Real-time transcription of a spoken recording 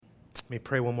Let me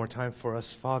pray one more time for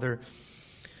us. Father,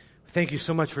 thank you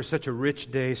so much for such a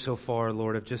rich day so far,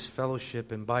 Lord, of just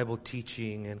fellowship and Bible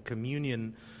teaching and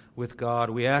communion with God.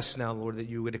 We ask now, Lord, that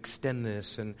you would extend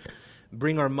this and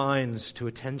bring our minds to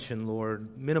attention,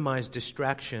 Lord. Minimize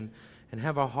distraction and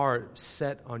have our heart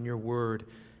set on your word,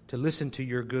 to listen to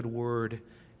your good word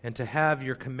and to have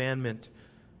your commandment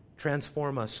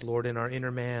transform us, Lord, in our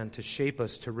inner man, to shape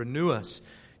us, to renew us,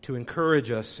 to encourage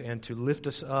us, and to lift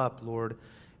us up, Lord,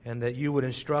 and that you would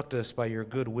instruct us by your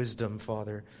good wisdom,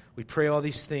 Father. We pray all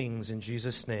these things in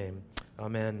Jesus' name.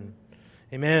 Amen.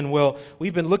 Amen. Well,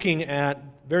 we've been looking at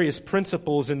various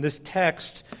principles in this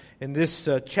text, in this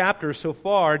chapter so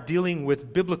far, dealing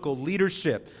with biblical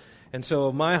leadership. And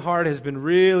so my heart has been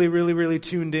really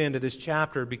tuned in to this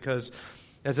chapter because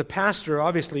as a pastor,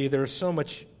 obviously, there's so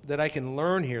much that I can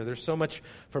learn here. There's so much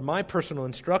for my personal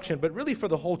instruction, but really for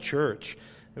the whole church.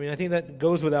 I mean, I think that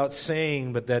goes without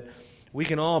saying, but that we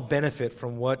can all benefit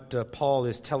from what Paul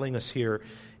is telling us here.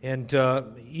 And,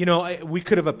 we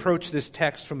could have approached this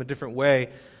text from a different way.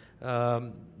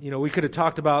 We could have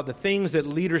talked about the things that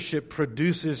leadership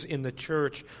produces in the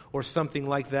church or something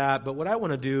like that. But what I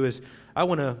want to do is I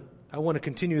want to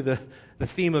continue the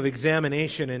theme of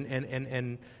examination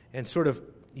and sort of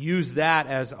use that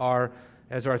as our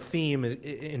theme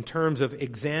in terms of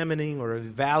examining or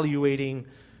evaluating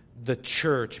the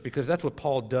church, because that's what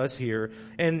Paul does here.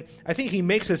 And I think he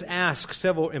makes us ask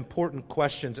several important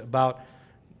questions about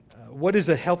what is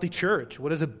a healthy church? What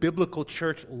does a biblical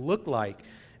church look like?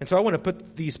 And so I want to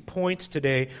put these points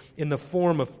today in the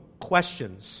form of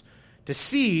questions to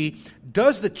see,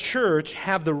 does the church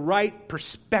have the right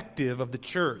perspective of the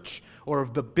church or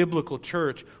of the biblical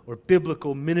church or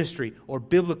biblical ministry or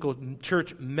biblical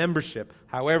church membership,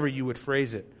 however you would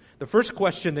phrase it. The first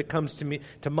question that comes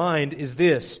to mind is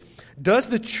this: does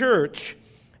the church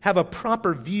have a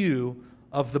proper view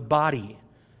of the body?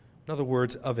 In other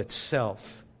words, of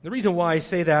itself. The reason why I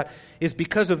say that is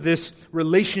because of this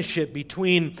relationship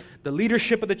between the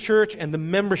leadership of the church and the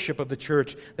membership of the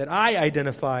church that I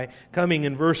identify coming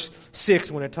in verse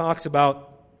 6 when it talks about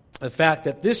the fact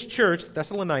that this church,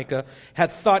 Thessalonica,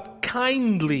 had thought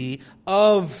kindly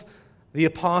of the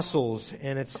apostles.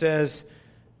 And it says,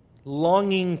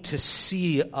 longing to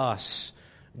see us,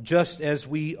 just as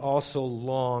we also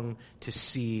long to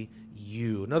see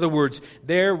you. In other words,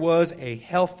 there was a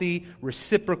healthy,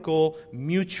 reciprocal,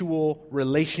 mutual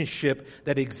relationship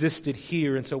that existed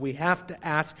here. And so we have to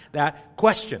ask that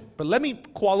question. But let me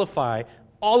qualify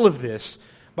all of this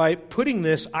by putting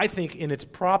this, I think, in its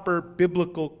proper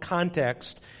biblical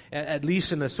context, at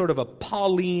least in a sort of a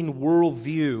Pauline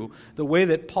worldview, the way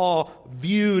that Paul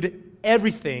viewed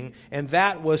everything, and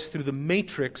that was through the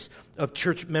matrix of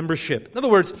church membership. In other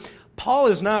words, Paul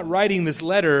is not writing this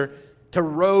letter to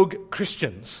rogue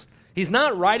Christians. He's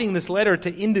not writing this letter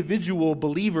to individual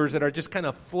believers that are just kind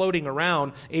of floating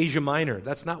around Asia Minor.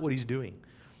 That's not what he's doing.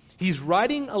 He's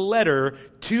writing a letter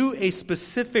to a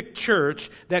specific church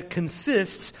that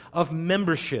consists of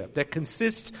membership, that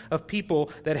consists of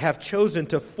people that have chosen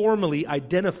to formally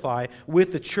identify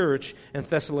with the church in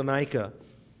Thessalonica.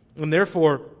 And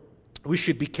therefore, we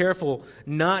should be careful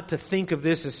not to think of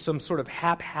this as some sort of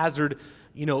haphazard,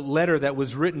 letter that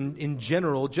was written in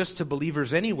general just to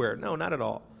believers anywhere. No, not at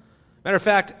all. Matter of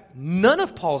fact, none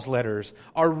of Paul's letters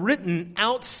are written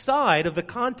outside of the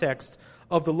context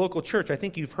of the local church. I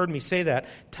think you've heard me say that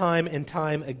time and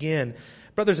time again.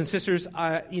 Brothers and sisters,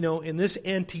 in this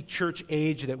anti-church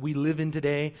age that we live in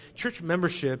today, church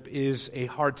membership is a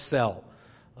hard sell.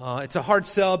 It's a hard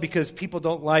sell because people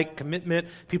don't like commitment,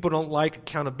 people don't like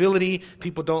accountability,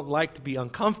 people don't like to be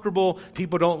uncomfortable,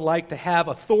 people don't like to have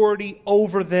authority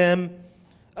over them.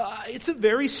 It's a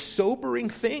very sobering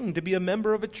thing to be a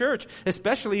member of a church,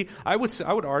 especially, I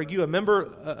would argue, a member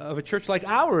of a church like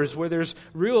ours, where there's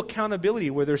real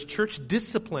accountability, where there's church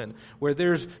discipline, where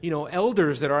there's,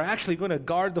 elders that are actually going to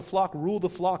guard the flock, rule the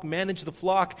flock, manage the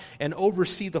flock, and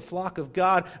oversee the flock of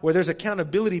God, where there's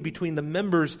accountability between the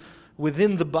members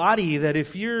within the body, that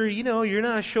if you're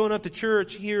not showing up to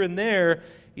church here and there,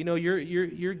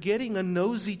 you're getting a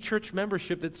nosy church member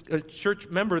that's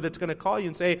going to call you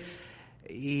and say,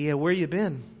 yeah, where you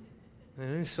been?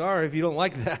 Sorry if you don't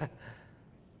like that.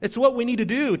 It's what we need to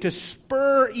do to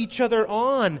spur each other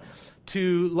on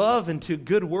to love and to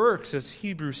good works, as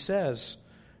Hebrews says.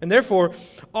 And therefore,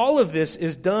 all of this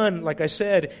is done, like I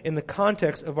said, in the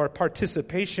context of our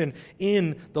participation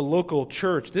in the local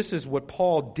church. This is what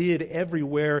Paul did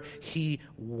everywhere he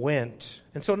went.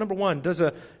 And so, number one, does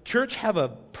a church have a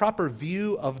proper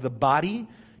view of the body?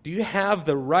 Do you have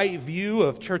the right view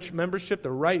of church membership, the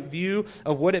right view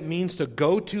of what it means to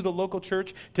go to the local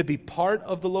church, to be part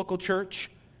of the local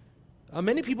church?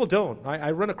 Many people don't.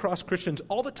 I run across Christians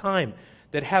all the time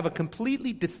that have a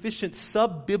completely deficient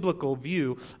sub-biblical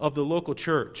view of the local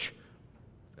church.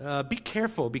 Be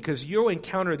careful, because you'll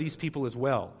encounter these people as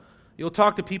well. You'll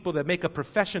talk to people that make a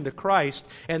profession to Christ,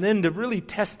 and then to really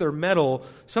test their mettle,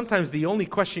 sometimes the only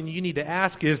question you need to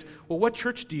ask is, well, what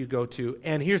church do you go to?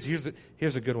 And here's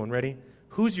a good one. Ready?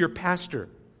 Who's your pastor?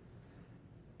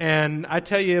 And I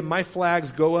tell you, my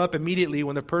flags go up immediately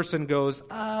when the person goes,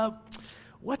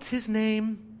 what's his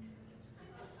name?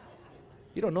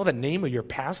 You don't know the name of your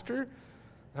pastor?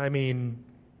 I mean,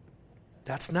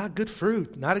 that's not good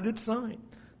fruit, not a good sign.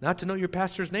 Not to know your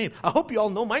pastor's name. I hope you all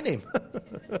know my name.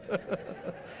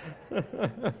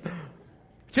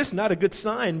 Just not a good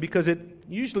sign, because it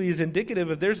usually is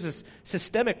indicative of there's this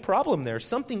systemic problem there.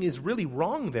 Something is really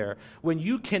wrong there when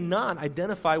you cannot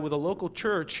identify with a local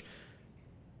church,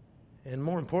 and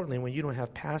more importantly, when you don't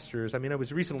have pastors. I mean, I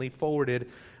was recently forwarded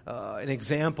an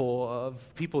example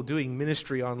of people doing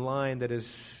ministry online that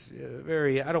is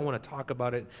I don't want to talk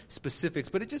about it specifics,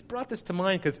 but it just brought this to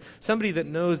mind, because somebody that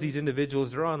knows these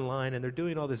individuals, they're online and they're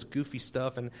doing all this goofy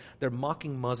stuff, and they're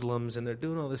mocking Muslims and they're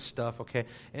doing all this stuff, okay?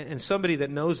 And somebody that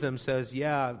knows them says,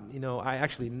 yeah, I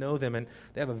actually know them, and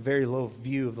they have a very low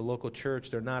view of the local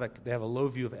church. They have a low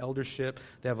view of eldership.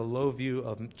 They have a low view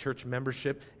of church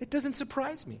membership. It doesn't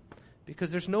surprise me,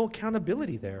 because there's no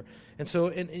accountability there. And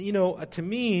so, to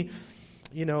me,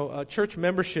 church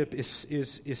membership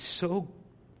is so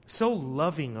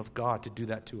loving of God to do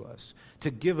that to us,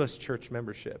 to give us church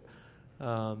membership.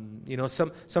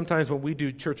 Sometimes when we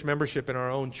do church membership in our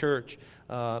own church,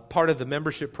 part of the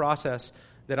membership process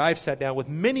that I've sat down with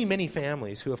many, many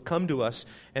families who have come to us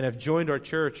and have joined our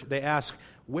church, they ask,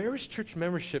 where is church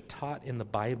membership taught in the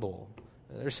Bible?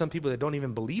 There's some people that don't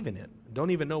even believe in it,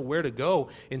 don't even know where to go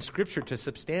in Scripture to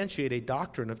substantiate a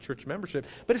doctrine of church membership.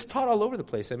 But it's taught all over the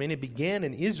place. I mean, it began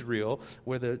in Israel,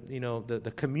 where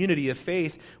the community of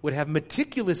faith would have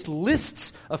meticulous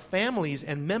lists of families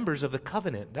and members of the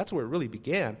covenant. That's where it really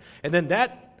began. And then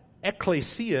that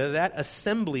ecclesia, that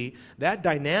assembly, that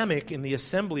dynamic in the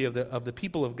assembly of the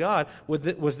people of God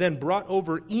was then brought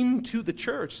over into the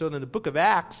church. So in the book of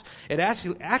Acts, it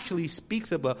actually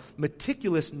speaks of a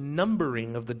meticulous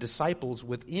numbering of the disciples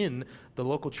within the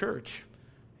local church.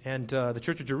 And the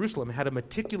Church of Jerusalem had a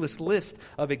meticulous list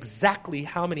of exactly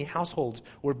how many households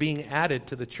were being added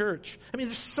to the church. I mean,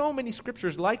 there's so many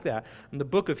scriptures like that. In the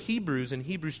book of Hebrews, in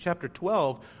Hebrews chapter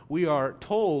 12, we are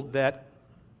told that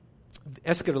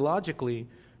eschatologically,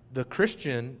 the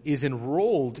Christian is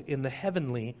enrolled in the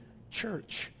heavenly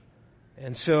church.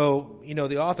 And so,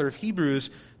 the author of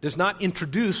Hebrews does not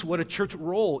introduce what a church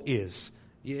roll is.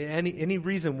 Any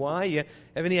reason why? You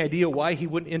have any idea why he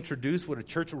wouldn't introduce what a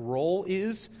church roll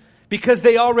is? Because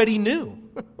they already knew.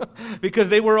 Because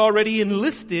they were already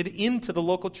enlisted into the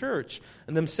local church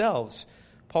and themselves.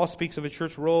 Paul speaks of a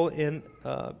church roll in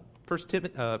 1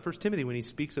 Timothy when he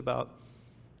speaks about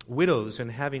widows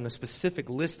and having a specific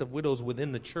list of widows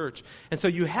within the church. And so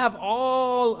you have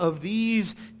all of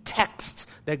these texts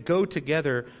that go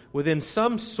together within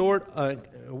some sort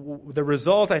the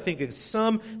result, I think, is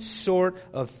some sort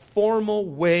of formal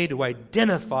way to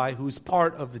identify who's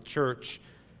part of the church.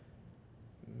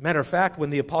 Matter of fact,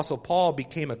 when the Apostle Paul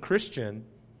became a Christian,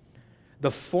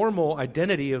 the formal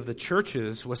identity of the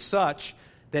churches was such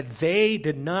that they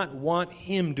did not want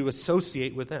him to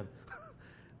associate with them.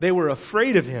 They were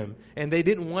afraid of him, and they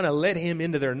didn't want to let him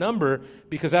into their number,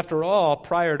 because after all,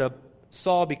 prior to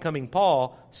Saul becoming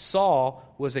Paul, Saul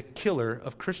was a killer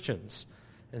of Christians.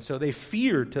 And so they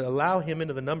feared to allow him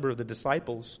into the number of the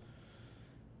disciples.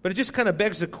 But it just kind of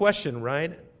begs the question,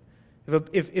 right?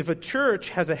 If a church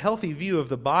has a healthy view of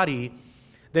the body,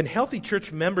 then healthy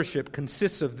church membership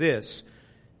consists of this: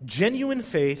 genuine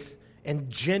faith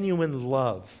and genuine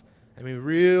love. I mean,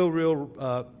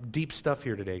 real deep stuff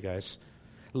here today, guys.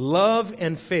 Love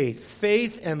and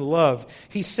faith and love.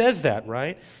 He says that,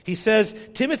 right? He says,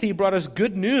 Timothy brought us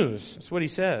good news. That's what he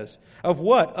says. Of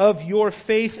what? Of your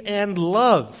faith and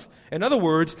love. In other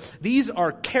words, these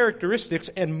are characteristics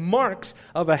and marks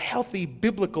of a healthy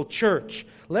biblical church.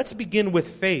 Let's begin with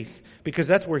faith, because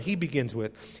that's where he begins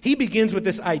with. He begins with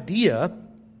this idea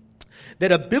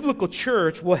that a biblical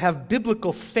church will have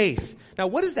biblical faith. Now,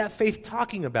 what is that faith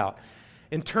talking about?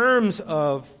 In terms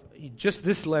of just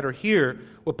this letter here,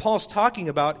 what Paul's talking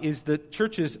about is the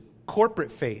church's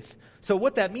corporate faith. So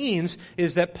what that means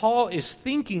is that Paul is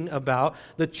thinking about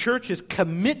the church's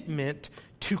commitment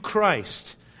to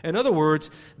Christ. In other words,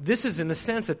 this is in a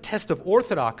sense a test of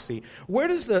orthodoxy. Where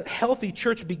does the healthy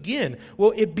church begin?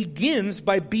 Well, it begins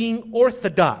by being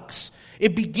orthodox.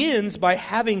 It begins by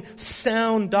having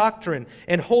sound doctrine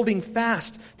and holding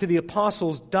fast to the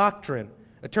apostles' doctrine.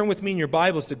 Turn with me in your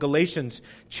Bibles to Galatians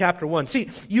chapter 1. See,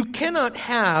 you cannot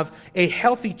have a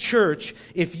healthy church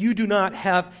if you do not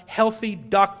have healthy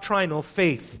doctrinal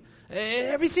faith.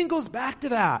 Everything goes back to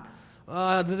that.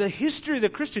 The history of the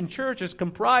Christian church is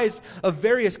comprised of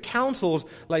various councils,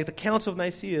 like the Council of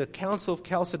Nicaea, Council of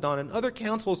Chalcedon, and other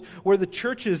councils where the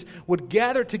churches would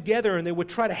gather together and they would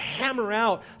try to hammer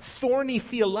out thorny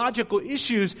theological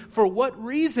issues. For what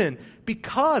reason?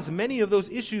 Because many of those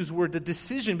issues were the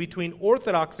decision between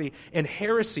orthodoxy and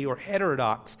heresy or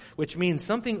heterodox, which means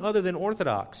something other than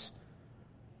orthodox.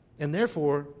 And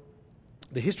therefore,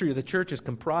 the history of the church is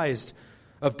comprised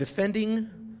of defending,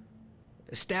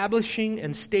 establishing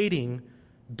and stating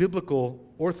biblical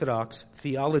orthodox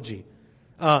theology.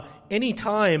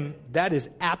 Anytime that is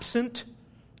absent,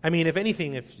 I mean, if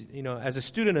anything, as a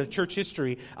student of church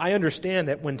history, I understand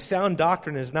that when sound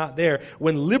doctrine is not there,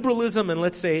 when liberalism and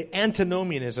let's say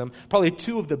antinomianism, probably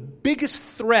two of the biggest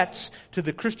threats to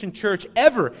the Christian church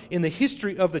ever in the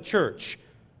history of the church,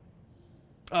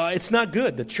 it's not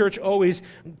good. The church always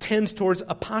tends towards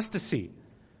apostasy.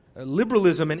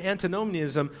 Liberalism and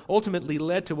antinomianism ultimately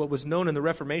led to what was known in the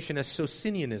Reformation as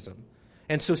Socinianism.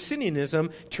 And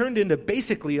Socinianism turned into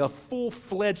basically a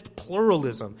full-fledged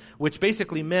pluralism, which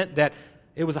basically meant that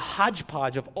it was a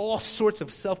hodgepodge of all sorts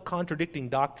of self-contradicting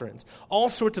doctrines, all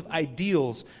sorts of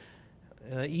ideals,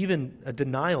 even a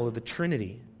denial of the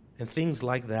Trinity, and things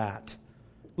like that.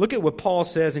 Look at what Paul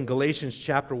says in Galatians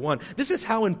chapter 1. This is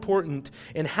how important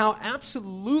and how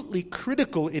absolutely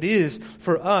critical it is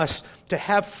for us to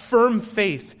have firm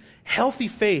faith, healthy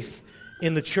faith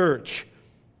in the church.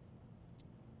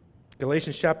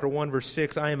 Galatians chapter 1 verse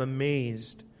 6, I am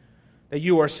amazed that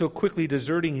you are so quickly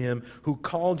deserting him who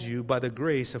called you by the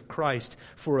grace of Christ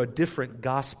for a different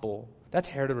gospel. That's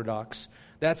heterodox.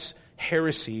 That's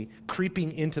heresy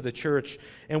creeping into the church.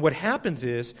 And what happens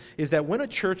is that when a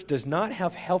church does not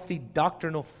have healthy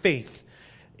doctrinal faith,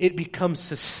 it becomes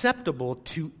susceptible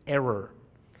to error.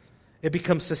 It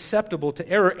becomes susceptible to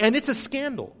error, and it's a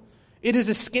scandal. It is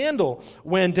a scandal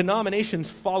when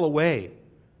denominations fall away.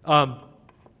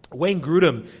 Wayne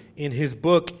Grudem, in his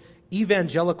book,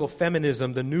 Evangelical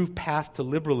Feminism, The New Path to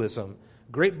Liberalism,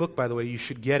 great book, by the way, you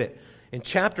should get it. In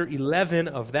chapter 11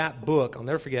 of that book, I'll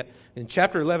never forget, in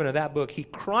chapter 11 of that book, he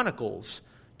chronicles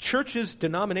churches,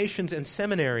 denominations, and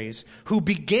seminaries who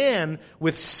began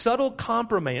with subtle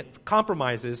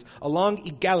compromises along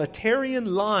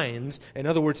egalitarian lines, in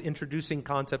other words, introducing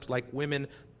concepts like women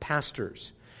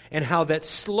pastors, and how that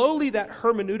slowly that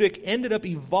hermeneutic ended up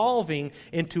evolving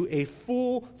into a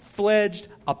full-fledged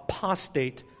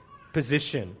apostate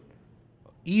position,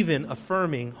 even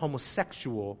affirming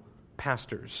homosexual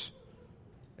pastors.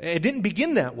 It didn't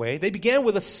begin that way. They began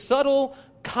with a subtle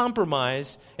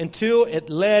compromise until it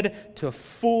led to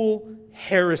full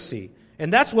heresy.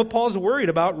 And that's what Paul's worried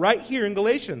about right here in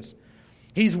Galatians.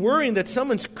 He's worrying that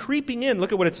someone's creeping in.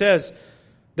 Look at what it says.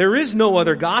 There is no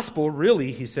other gospel,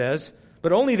 really, he says,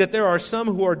 but only that there are some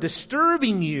who are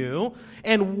disturbing you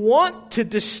and want to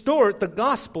distort the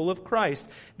gospel of Christ.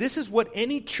 This is what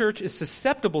any church is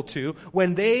susceptible to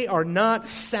when they are not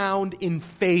sound in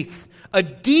faith. A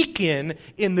deacon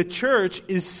in the church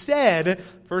is said,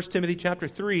 1 Timothy chapter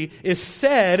 3, is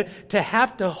said to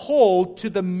have to hold to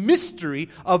the mystery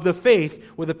of the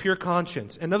faith with a pure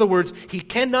conscience. In other words, he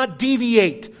cannot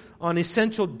deviate on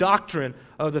essential doctrine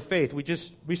of the faith. We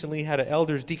just recently had an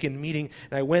elders deacon meeting,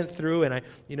 and I went through and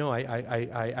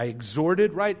I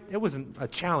exhorted, right? It wasn't a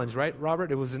challenge, right,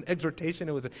 Robert? It was an exhortation.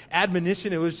 It was an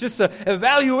admonition. It was just an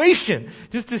evaluation,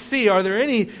 just to see, are there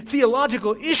any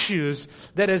theological issues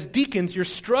that as deacons you're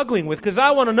struggling with? Because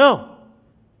I want to know.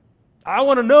 I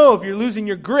want to know if you're losing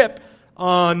your grip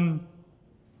on,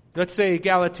 let's say,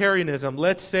 egalitarianism.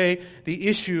 Let's say the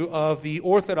issue of the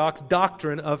orthodox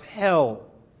doctrine of hell.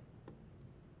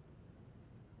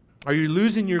 Are you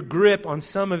losing your grip on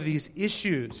some of these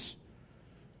issues?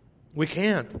 We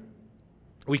can't.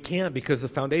 We can't, because the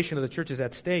foundation of the church is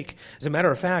at stake. As a matter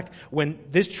of fact, when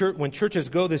churches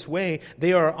go this way,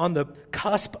 they are on the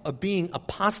cusp of being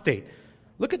apostate.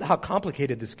 Look at how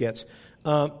complicated this gets.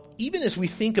 Even as we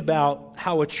think about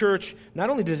how a church,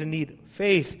 not only does it need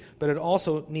faith, but it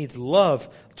also needs love.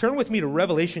 Turn with me to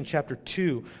Revelation chapter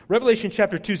 2. Revelation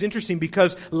chapter 2 is interesting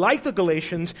because, like the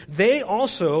Galatians, they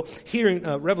also, here in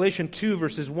Revelation 2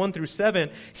 verses 1 through 7,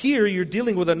 here you're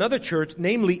dealing with another church,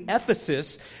 namely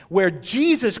Ephesus, where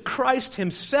Jesus Christ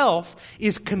himself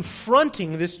is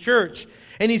confronting this church.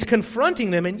 And he's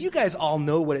confronting them, and you guys all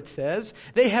know what it says.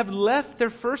 They have left their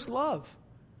first love,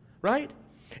 right?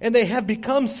 And they have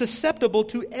become susceptible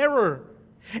to error.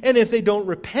 And if they don't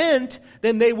repent,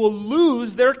 then they will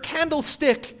lose their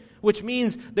candlestick, which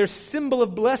means their symbol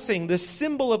of blessing, the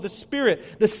symbol of the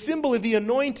Spirit, the symbol of the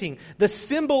anointing, the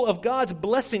symbol of God's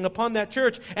blessing upon that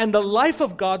church. And the life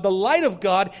of God, the light of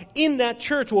God in that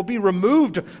church will be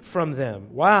removed from them.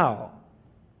 Wow.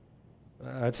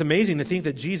 It's amazing to think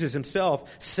that Jesus himself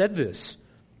said this.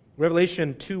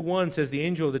 Revelation 2:1 says, the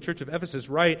angel of the church of Ephesus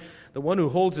write, the one who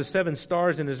holds the 7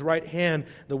 stars in his right hand,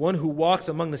 the one who walks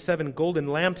among the 7 golden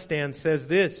lampstands says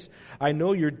this, I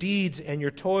know your deeds and your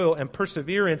toil and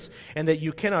perseverance, and that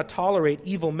you cannot tolerate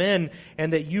evil men,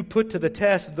 and that you put to the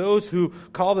test those who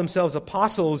call themselves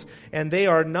apostles, and they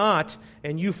are not,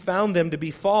 and you found them to be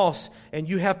false, and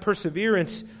you have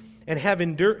perseverance and have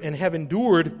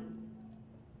endured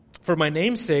for my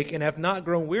name's sake, and have not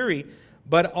grown weary.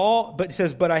 But it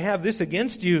says, but I have this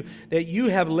against you, that you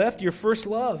have left your first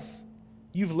love.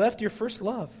 You've left your first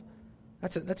love.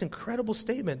 That's an incredible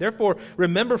statement. Therefore,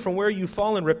 remember from where you've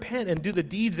fallen, repent and do the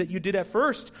deeds that you did at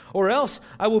first, or else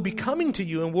I will be coming to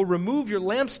you and will remove your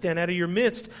lampstand out of your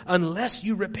midst unless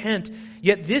you repent.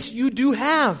 Yet this you do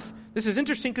have. This is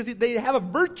interesting because they have a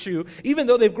virtue, even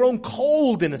though they've grown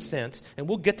cold in a sense, and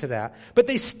we'll get to that. But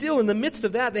they still, in the midst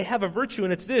of that, they have a virtue,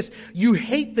 and it's this. You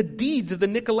hate the deeds of the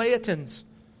Nicolaitans,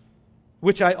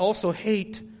 which I also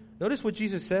hate. Notice what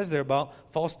Jesus says there about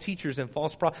false teachers and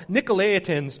false prophets.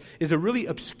 Nicolaitans is a really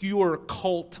obscure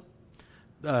cult,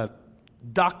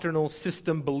 doctrinal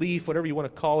system, belief, whatever you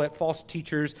want to call it, false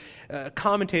teachers.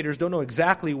 Commentators don't know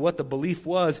exactly what the belief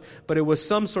was, but it was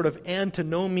some sort of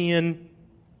antinomian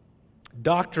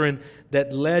doctrine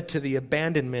that led to the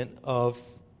abandonment of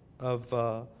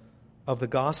the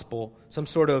gospel, some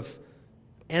sort of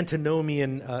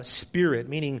antinomian spirit,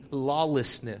 meaning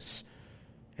lawlessness.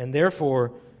 And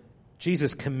therefore,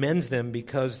 Jesus commends them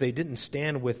because they didn't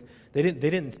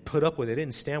put up with it, they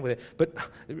didn't stand with it. But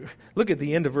look at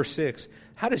the end of verse 6.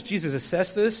 How does Jesus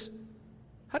assess this?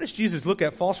 How does Jesus look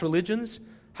at false religions?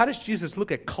 How does Jesus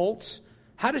look at cults?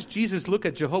 How does Jesus look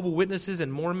at Jehovah's Witnesses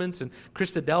and Mormons and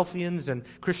Christadelphians and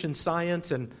Christian Science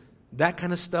and that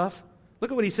kind of stuff? Look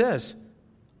at what he says.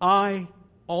 I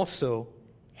also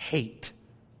hate.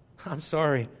 I'm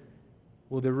sorry.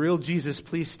 Will the real Jesus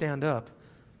please stand up?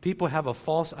 People have a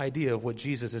false idea of what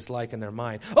Jesus is like in their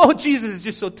mind. Oh, Jesus is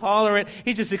just so tolerant.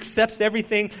 He just accepts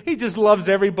everything. He just loves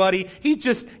everybody.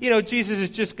 Jesus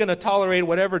is just going to tolerate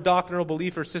whatever doctrinal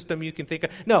belief or system you can think of.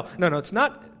 No, it's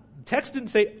not. The text didn't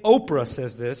say Oprah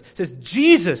says this. It says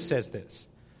Jesus says this.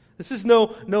 This is no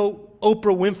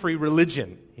Oprah Winfrey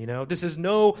religion. This is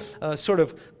no sort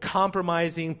of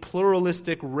compromising,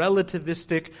 pluralistic,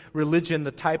 relativistic religion,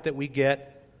 the type that we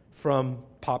get from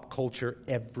pop culture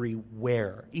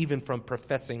everywhere, even from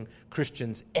professing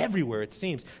Christians everywhere, it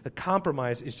seems. The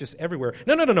compromise is just everywhere.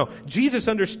 No. Jesus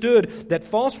understood that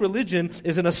false religion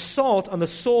is an assault on the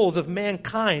souls of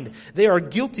mankind. They are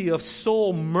guilty of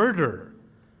soul murder.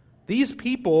 These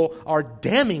people are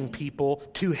damning people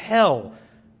to hell.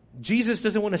 Jesus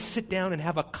doesn't want to sit down and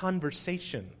have a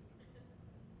conversation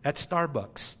at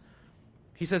Starbucks.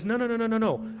 He says,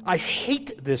 no. I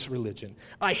hate this religion.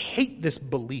 I hate this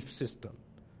belief system.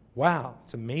 Wow,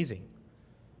 it's amazing.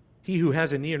 He who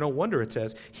has an ear, no wonder it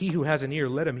says, he who has an ear,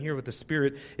 let him hear what the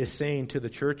Spirit is saying to the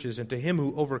churches. And to him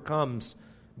who overcomes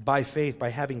by faith, by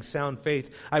having sound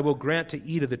faith, I will grant to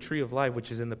eat of the tree of life,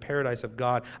 which is in the paradise of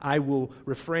God. I will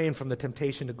refrain from the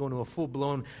temptation to go into a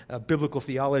full-blown biblical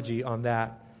theology on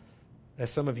that. As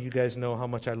some of you guys know how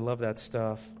much I love that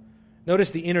stuff.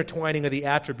 Notice the intertwining of the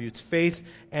attributes, faith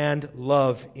and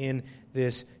love in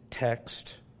this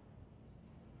text.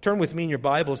 Turn with me in your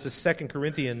Bibles to 2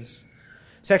 Corinthians.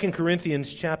 2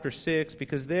 Corinthians chapter 6,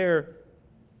 because there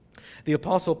the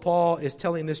Apostle Paul is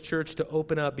telling this church to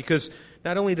open up, because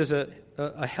not only does a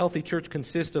healthy church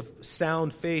consist of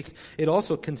sound faith, it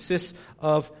also consists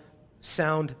of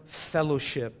sound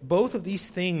fellowship. Both of these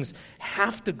things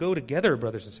have to go together,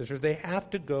 brothers and sisters. They have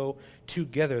to go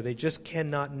together. They just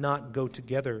cannot not go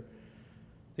together.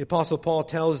 The Apostle Paul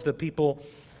tells the people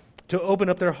to open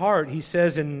up their heart. He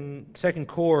says in 2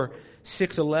 Cor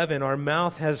 6:11, our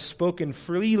mouth has spoken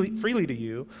freely to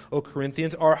you, O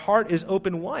Corinthians. Our heart is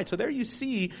open wide. So there you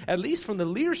see, at least from the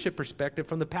leadership perspective,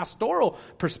 from the pastoral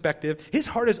perspective, his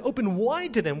heart is open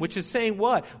wide to them, which is saying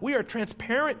what? We are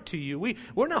transparent to you.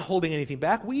 We're not holding anything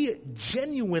back. We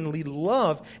genuinely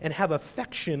love and have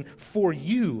affection for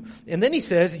you. And then he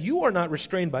says, you are not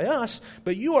restrained by us,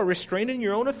 but you are restrained in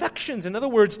your own affections. In other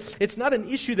words, it's not an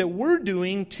issue that we're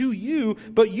doing to you,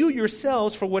 but you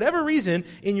yourselves, for whatever reason,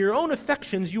 in your own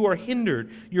affections, you are hindered.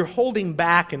 You're holding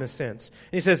back in a sense.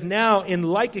 And he says, now in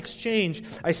like exchange,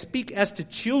 I speak as to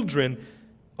children.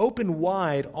 open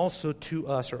wide also to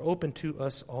us, or open to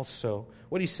us also.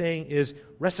 What he's saying is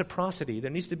reciprocity.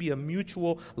 There needs to be a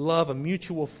mutual love, a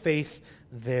mutual faith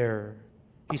there.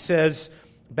 He says,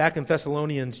 back in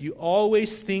Thessalonians, you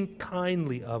always think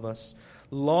kindly of us,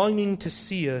 longing to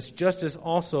see us, just as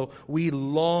also we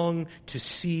long to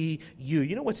see you.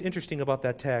 You know what's interesting about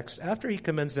that text? After he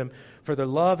commends them for their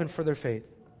love and for their faith,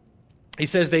 he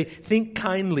says they think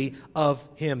kindly of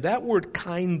him. That word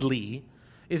kindly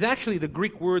is actually the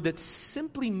Greek word that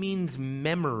simply means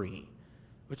memory,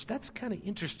 which that's kind of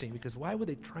interesting, because why would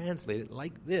they translate it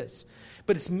like this?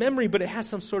 But it's memory, but it has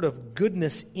some sort of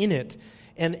goodness in it.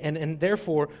 And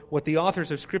therefore, what the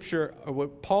authors of Scripture, or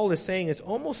what Paul is saying, is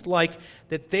almost like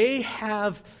that they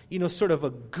have, sort of a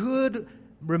good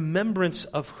remembrance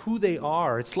of who they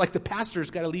are. It's like the pastor's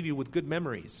got to leave you with good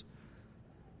memories.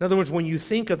 In other words, when you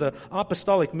think of the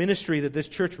apostolic ministry that this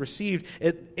church received,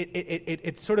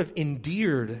 it sort of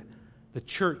endeared the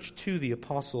church to the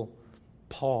Apostle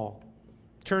Paul.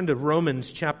 Turn to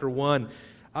Romans chapter 1.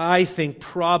 I think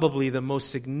probably the most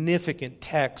significant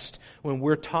text when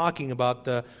we're talking about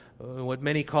the what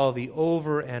many call the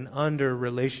over and under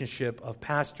relationship of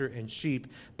pastor and sheep,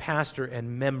 pastor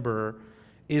and member,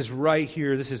 is right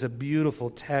here. This is a beautiful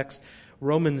text.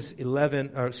 Romans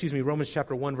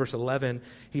chapter 1, verse 11,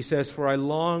 he says, "For I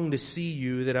long to see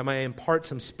you, that I may impart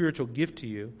some spiritual gift to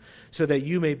you, so that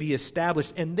you may be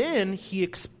established." And then he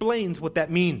explains what that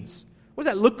means. What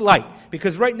does that look like?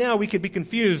 Because right now we could be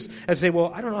confused and say,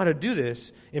 well, I don't know how to do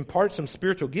this. Impart some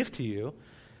spiritual gift to you,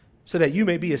 so that you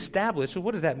may be established. So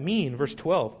what does that mean? Verse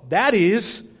 12, "That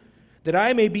is, that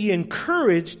I may be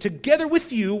encouraged together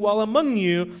with you while among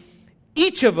you,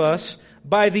 each of us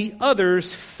by the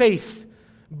other's faith,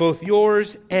 both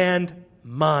yours and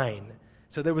mine."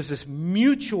 So there was this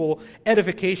mutual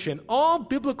edification. All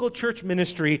biblical church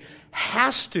ministry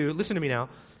has to, listen to me now,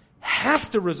 has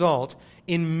to result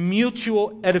in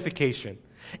mutual edification.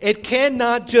 It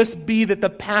cannot just be that the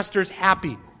pastor's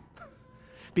happy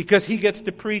because he gets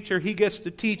to preach or he gets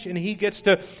to teach and he gets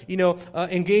to,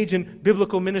 engage in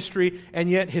biblical ministry, and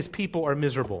yet his people are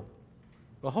miserable.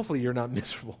 Well, hopefully you're not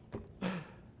miserable.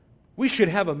 We should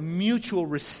have a mutual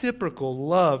reciprocal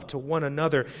love to one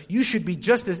another. You should be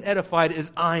just as edified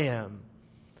as I am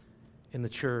in the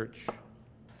church.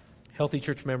 Healthy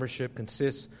church membership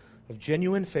consists of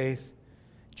genuine faith,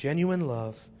 genuine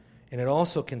love, and it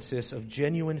also consists of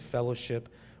genuine fellowship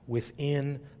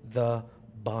within the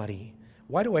body.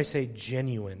 Why do I say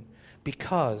genuine?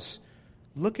 Because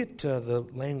look at the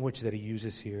language that he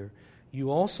uses here.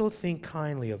 You also think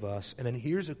kindly of us. And then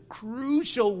here's a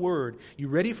crucial word. You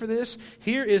ready for this?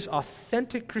 Here is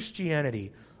authentic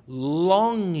Christianity,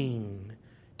 longing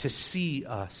to see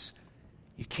us.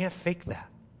 You can't fake that.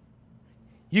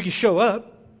 You can show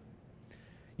up.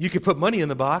 You could put money in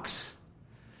the box.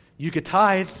 You could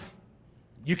tithe.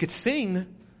 You could sing.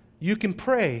 You can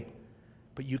pray.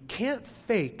 But you can't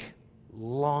fake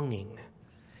longing.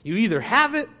 You either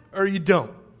have it or you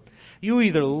don't. You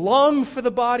either long for the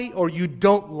body or you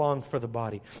don't long for the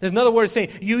body. There's another word saying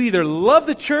you either love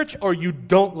the church or you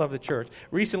don't love the church.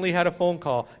 Recently had a phone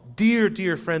call.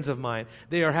 Dear friends of mine.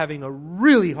 They are having a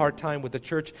really hard time with the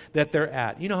church that they're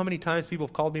at. You know how many times people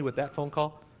have called me with that phone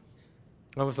call?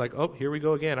 I was like, oh, here we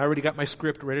go again. I already got my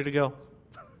script ready to go.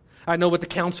 I know what the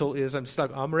counsel is.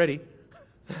 I'm ready.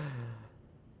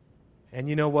 And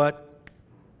you know what?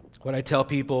 What I tell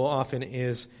people often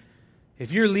is,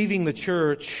 if you're leaving the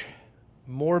church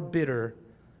more bitter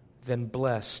than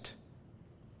blessed,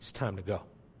 it's time to go.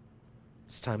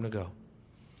 It's time to go.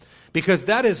 Because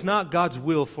that is not God's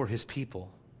will for His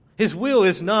people. His will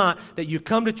is not that you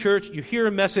come to church, you hear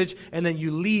a message, and then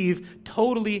you leave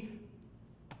totally,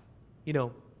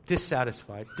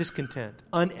 dissatisfied, discontent,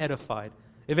 unedified.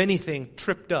 If anything,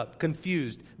 tripped up,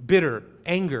 confused, bitter,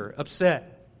 anger,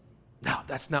 upset. No,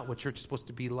 that's not what church is supposed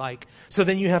to be like. So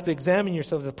then you have to examine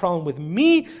yourself. Is there a problem with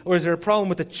me or is there a problem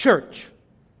with the church?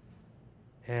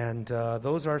 And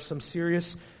those are some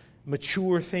serious,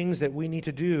 mature things that we need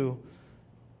to do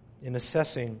in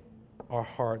assessing our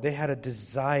heart. They had a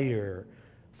desire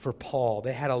for Paul.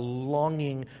 They had a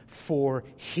longing for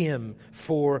him,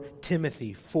 for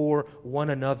Timothy, for one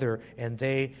another, and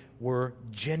they were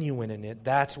genuine in it.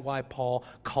 That's why Paul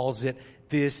calls it,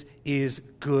 this is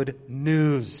good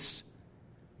news.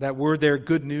 That word there,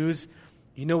 good news,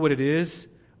 you know what it is?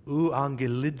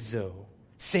 Euangelizo.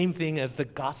 Same thing as the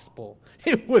gospel.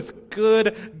 It was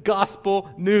good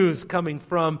gospel news coming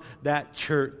from that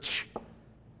church.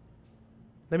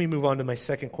 Let me move on to my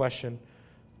second question.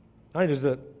 We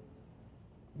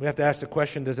have to ask the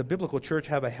question, does a biblical church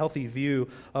have a healthy view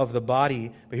of the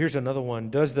body? But here's another one.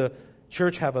 Does the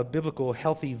church have a biblical,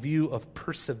 healthy view of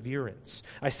perseverance.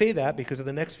 I say that because of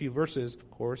the next few verses,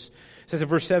 of course. It says in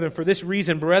verse 7, "For this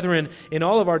reason, brethren, in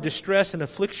all of our distress and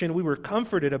affliction, we were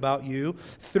comforted about you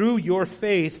through your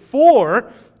faith.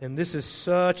 For," and this is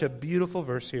such a beautiful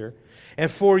verse here, "and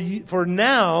for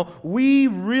now we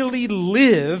really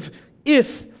live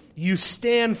if you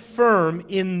stand firm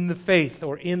in the faith,"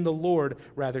 or in the Lord,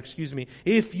 rather,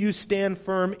 if you stand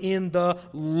firm in the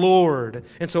Lord.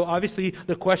 And so obviously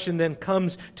the question then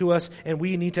comes to us, and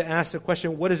we need to ask the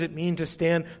question, what does it mean to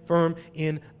stand firm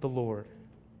in the Lord?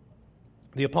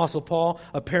 The Apostle Paul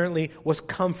apparently was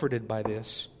comforted by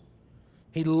this.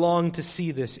 He longed to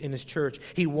see this in his church.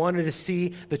 He wanted to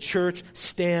see the church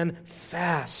stand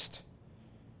fast.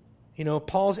 You know,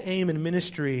 Paul's aim in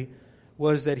ministry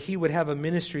was that he would have a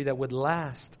ministry that would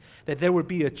last, that there would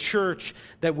be a church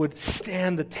that would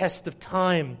stand the test of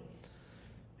time.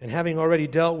 And having already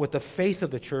dealt with the faith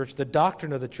of the church, the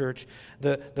doctrine of the church,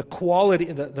 the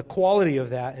quality of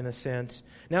that in a sense,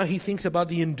 now he thinks about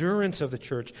the endurance of the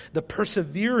church, the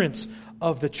perseverance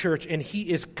of the church, and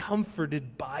he is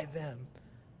comforted by them.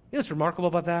 You know what's remarkable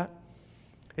about that?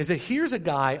 Is that here's a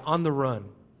guy on the run,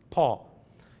 Paul.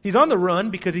 He's on the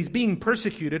run because he's being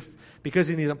persecuted because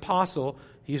he's an apostle.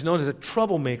 He's known as a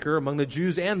troublemaker among the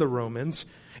Jews and the Romans.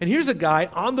 And here's a guy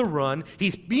on the run.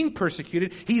 He's being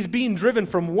persecuted. He's being driven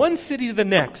from one city to the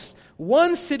next.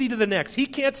 One city to the next. He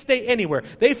can't stay anywhere.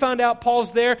 They found out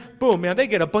Paul's there. Boom, man, they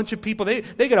get a bunch of people. They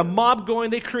get a mob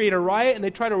going. They create a riot and they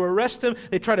try to arrest him.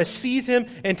 They try to seize him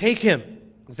and take him.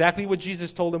 Exactly what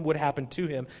Jesus told him would happen to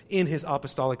him in his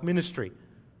apostolic ministry.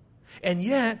 And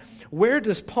yet, where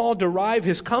does Paul derive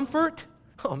his comfort?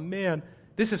 Oh man,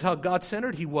 this is how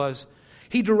God-centered he was.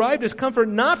 He derived his comfort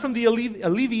not from the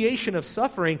alleviation of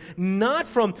suffering, not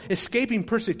from escaping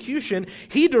persecution.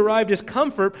 He derived his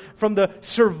comfort from the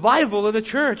survival of the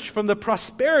church, from the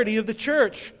prosperity of the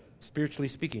church, spiritually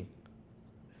speaking.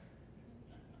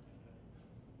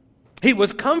 He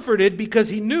was comforted because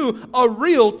he knew a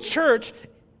real church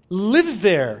lives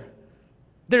there.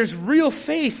 There's real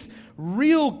faith,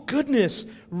 real goodness,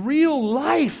 real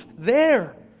life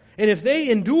there. And if they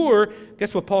endure,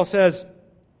 guess what Paul says?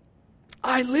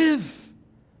 I live.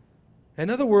 In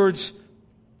other words,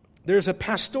 there's a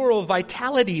pastoral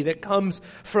vitality that comes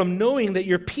from knowing that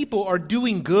your people are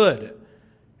doing good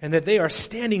and that they are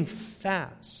standing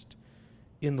fast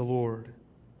in the Lord.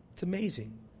 It's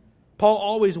amazing. Paul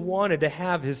always wanted to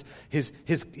have his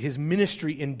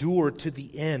ministry endure to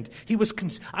the end.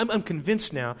 I'm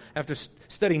convinced now, after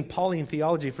studying Pauline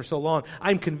theology for so long,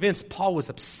 I'm convinced Paul was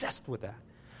obsessed with that.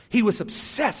 He was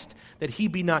obsessed that he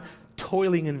be not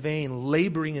toiling in vain,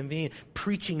 laboring in vain,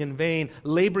 preaching in vain,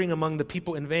 laboring among the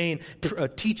people in vain,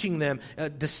 teaching them,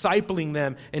 discipling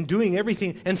them, and doing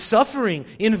everything, and suffering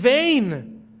in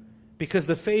vain, because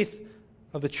the faith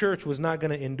of the church was not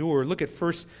going to endure. Look at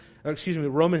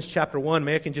Romans chapter 1.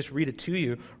 Maybe I can just read it to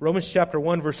you. Romans chapter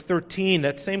 1, verse 13,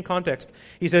 that same context.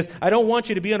 He says, I don't want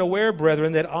you to be unaware,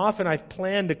 brethren, that often I've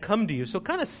planned to come to you. So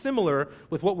kind of similar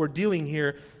with what we're dealing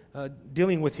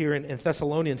with here in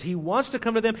Thessalonians. He wants to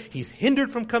come to them. He's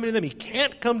hindered from coming to them. He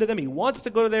can't come to them. He wants to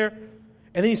go there.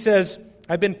 And then he says,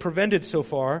 I've been prevented so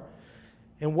far.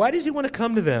 And why does he want to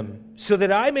come to them? So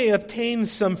that I may obtain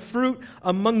some fruit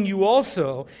among you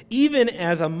also, even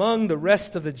as among the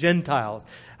rest of the Gentiles.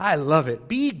 I love it.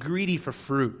 Be greedy for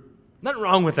fruit. Nothing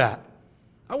wrong with that.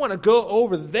 I want to go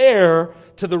over there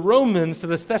to the Romans, to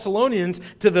the Thessalonians,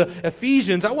 to the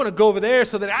Ephesians. I want to go over there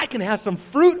so that I can have some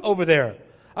fruit over there.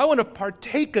 I want to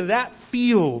partake of that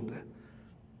field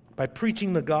by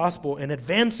preaching the gospel and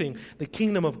advancing the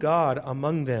kingdom of God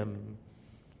among them.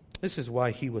 This is why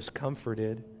he was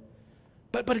comforted.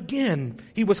 But again,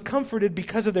 he was comforted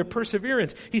because of their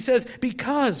perseverance. He says,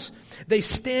 because they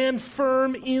stand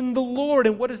firm in the Lord.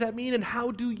 And what does that mean and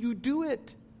how do you do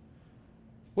it?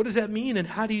 What does that mean and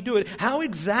how do you do it? How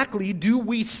exactly do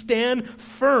we stand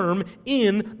firm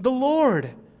in the Lord?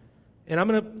 And I'm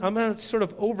going to sort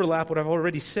of overlap what I've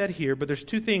already said here, but there's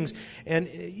two things. And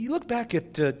you look back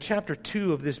at chapter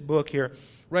 2 of this book here,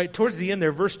 right towards the end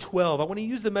there, verse 12. I want to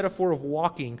use the metaphor of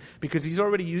walking because he's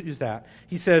already used that.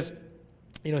 He says,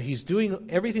 he's doing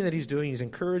everything that he's doing. He's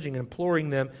encouraging and imploring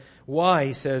them. Why?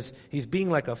 He says he's being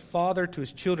like a father to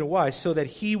his children. Why? So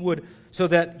that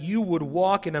you would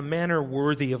walk in a manner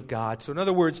worthy of God. So in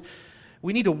other words,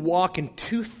 we need to walk in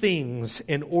two things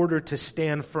in order to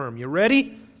stand firm. You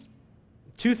ready?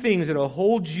 Two things that will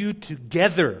hold you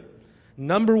together.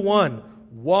 Number one,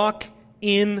 walk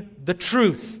in the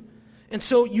truth. And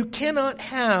so you cannot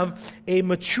have a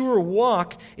mature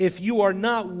walk if you are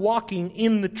not walking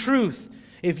in the truth.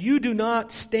 if you do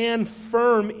not stand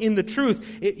firm in the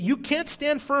truth, you can't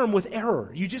stand firm with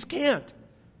error. You just can't.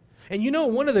 And you know,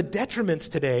 one of the detriments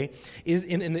today is,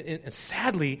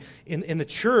 sadly, in the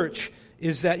church,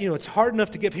 is that, it's hard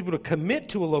enough to get people to commit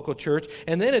to a local church,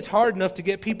 and then it's hard enough to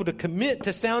get people to commit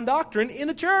to sound doctrine in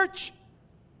the church.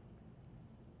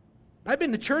 I've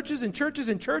been to churches and churches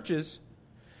and churches,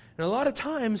 and a lot of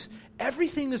times,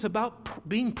 everything is about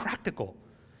being practical.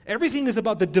 Everything is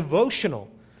about the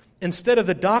devotional instead of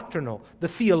the doctrinal, the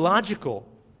theological.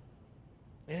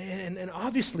 And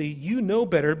obviously, you know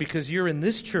better because you're in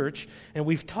this church, and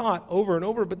we've taught over and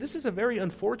over, but this is a very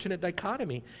unfortunate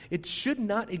dichotomy. It should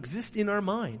not exist in our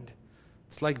mind.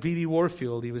 It's like B.B.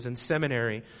 Warfield. He was in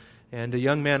seminary, and a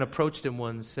young man approached him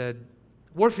once and said,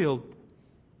 "Warfield,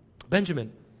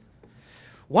 Benjamin,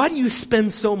 why do you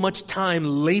spend so much time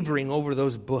laboring over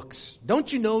those books?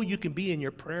 Don't you know you can be in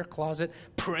your prayer closet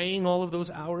praying all of those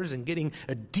hours and getting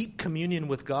a deep communion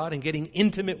with God and getting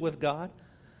intimate with God?"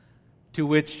 To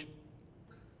which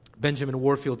Benjamin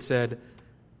Warfield said,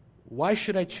 "Why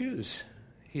should I choose?"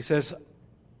 He says,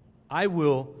 "I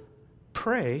will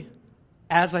pray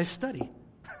as I study."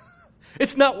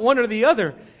 It's not one or the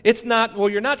other. It's not, well,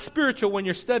 you're not spiritual when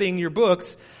you're studying your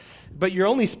books, but you're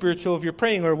only spiritual if you're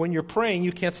praying, or when you're praying,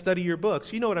 you can't study your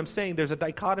books. You know what I'm saying? There's a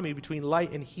dichotomy between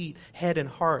light and heat, head and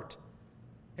heart.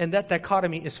 And that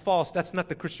dichotomy is false. That's not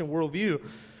the Christian worldview.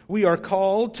 We are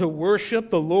called to worship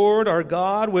the Lord our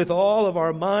God with all of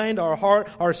our mind, our heart,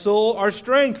 our soul, our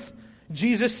strength.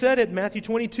 Jesus said it, Matthew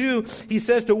 22. He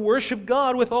says to worship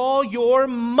God with all your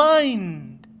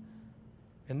mind.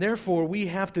 And therefore, we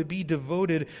have to be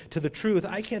devoted to the truth.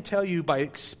 I can't tell you by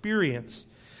experience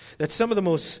that some of the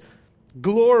most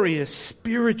glorious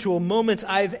spiritual moments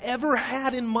I've ever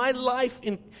had in my life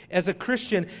as a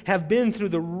Christian have been through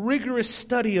the rigorous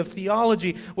study of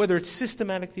theology, whether it's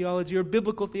systematic theology or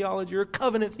biblical theology or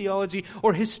covenant theology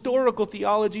or historical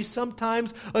theology.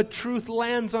 Sometimes a truth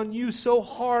lands on you so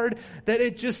hard that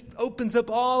it just opens up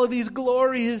all of these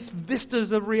glorious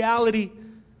vistas of reality.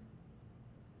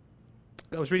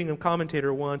 I was reading a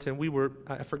commentator once, and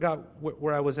I forgot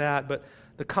where I was at, but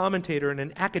the commentator in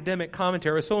an academic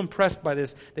commentary, I was so impressed by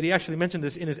this that he actually mentioned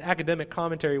this in his academic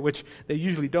commentary, which they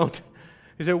usually don't.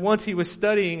 He said once he was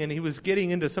studying and he was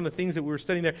getting into some of the things that we were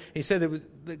studying there, he said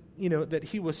that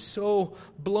he was so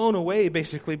blown away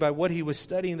basically by what he was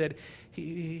studying that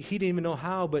he didn't even know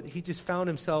how, but he just found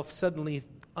himself suddenly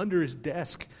under his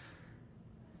desk,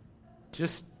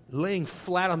 just laying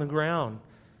flat on the ground,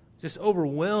 just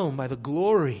overwhelmed by the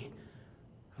glory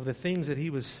of the things that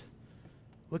he was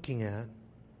looking at.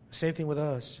 Same thing with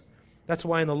us. That's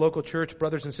why in the local church,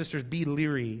 brothers and sisters, be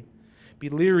leery. Be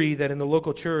leery that in the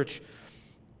local church,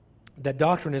 that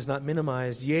doctrine is not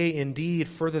minimized. Yea, indeed,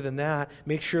 further than that,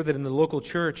 make sure that in the local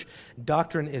church,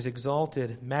 doctrine is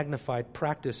exalted, magnified,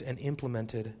 practiced, and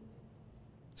implemented.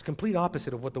 It's complete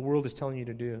opposite of what the world is telling you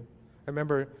to do. I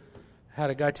remember I had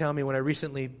a guy tell me when I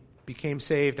recently became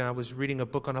saved and I was reading a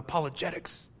book on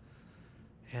apologetics.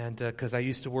 And because I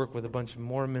used to work with a bunch of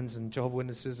Mormons and Jehovah's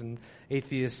Witnesses and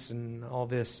atheists and all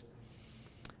this.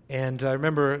 And I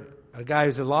remember a guy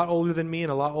who's a lot older than me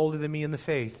and a lot older than me in the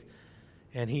faith.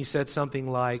 And he said something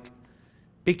like,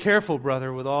 "Be careful,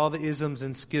 brother, with all the isms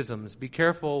and schisms. Be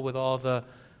careful with all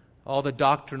the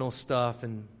doctrinal stuff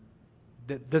and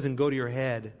that doesn't go to your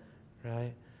head,"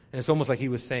 right? And it's almost like he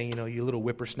was saying, you little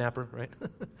whippersnapper, right?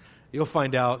 You'll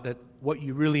find out that what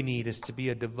you really need is to be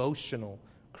a devotional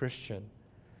Christian.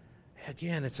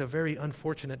 Again, it's a very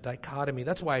unfortunate dichotomy.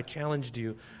 That's why I challenged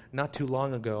you not too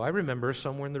long ago. I remember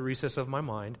somewhere in the recess of my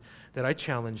mind that I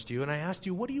challenged you and I asked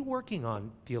you, what are you working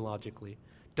on theologically,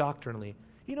 doctrinally?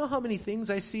 You know how many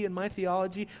things I see in my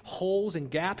theology, holes and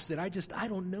gaps that I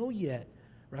don't know yet,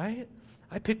 right?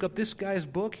 I pick up this guy's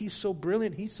book. He's so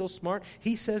brilliant. He's so smart.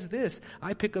 He says this.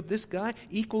 I pick up this guy,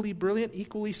 equally brilliant,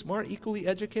 equally smart, equally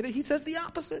educated. He says the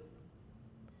opposite.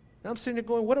 And I'm sitting there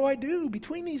going, what do I do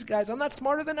between these guys? I'm not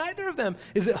smarter than either of them.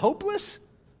 Is it hopeless?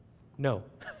 No.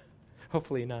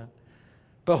 Hopefully not.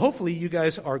 But hopefully you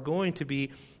guys are going to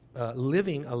be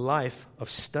living a life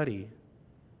of study.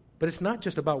 But it's not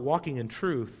just about walking in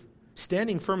truth.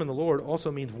 Standing firm in the Lord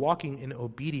also means walking in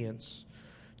obedience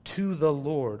to the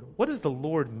Lord. What does the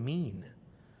Lord mean?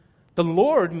 The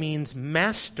Lord means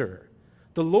master.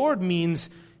 The Lord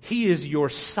means He is your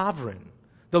sovereign.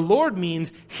 The Lord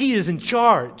means He is in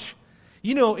charge.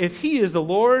 If He is the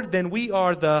Lord, then we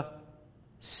are the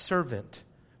servant.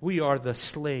 We are the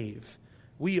slave.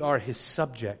 We are His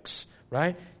subjects,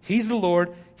 right? He's the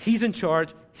Lord. He's in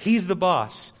charge. He's the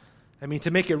boss.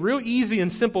 To make it real easy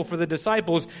and simple for the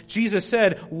disciples, Jesus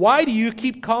said, "Why do you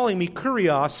keep calling me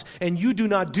Kurios and you do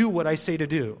not do what I say to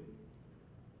do?"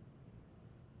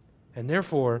 And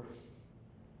therefore,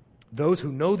 those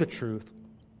who know the truth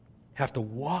have to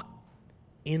walk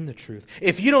in the truth.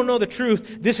 If you don't know the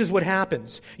truth, this is what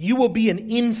happens. You will be an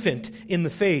infant in the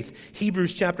faith.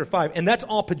 Hebrews chapter 5. And that's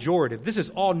all pejorative. This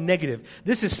is all negative.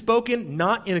 This is spoken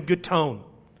not in a good tone.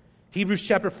 Hebrews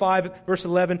chapter 5, verse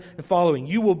 11 and following.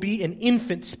 You will be an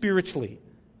infant spiritually.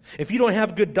 If you don't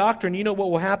have good doctrine, you know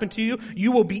what will happen to you?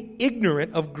 You will be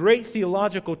ignorant of great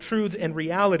theological truths and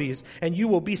realities, and you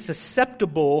will be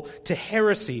susceptible to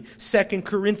heresy. 2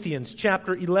 Corinthians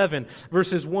chapter 11,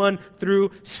 verses 1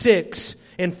 through 6.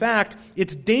 In fact,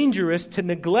 it's dangerous to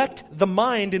neglect the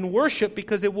mind in worship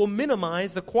because it will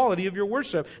minimize the quality of your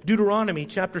worship. Deuteronomy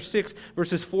chapter 6,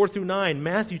 verses 4 through 9.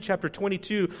 Matthew chapter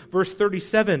 22, verse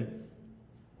 37.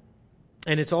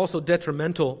 And it's also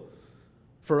detrimental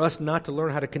for us not to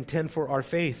learn how to contend for our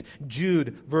faith.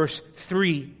 Jude, verse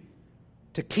 3.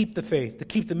 To keep the faith, to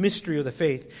keep the mystery of the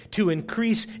faith, to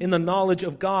increase in the knowledge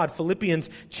of God. Philippians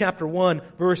chapter 1,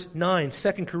 verse 9.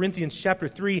 2 Corinthians chapter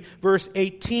 3, verse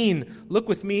 18. Look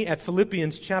with me at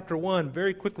Philippians chapter 1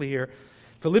 very quickly here.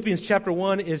 Philippians chapter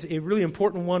 1 is a really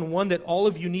important one that all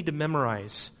of you need to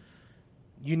memorize.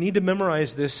 You need to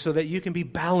memorize this so that you can be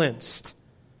balanced.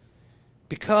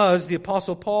 Because the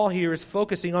Apostle Paul here is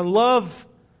focusing on love.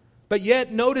 But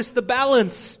yet, notice the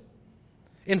balance.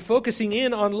 In focusing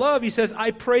in on love, he says,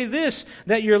 I pray this,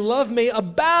 that your love may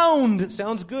abound.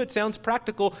 Sounds good, sounds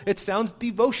practical, it sounds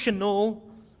devotional.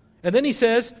 And then he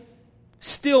says,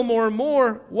 still more and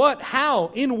more, what?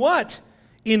 How? In what?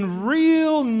 In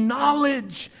real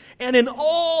knowledge and in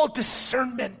all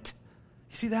discernment.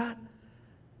 You see that?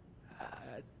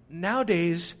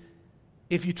 Nowadays,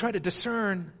 if you try to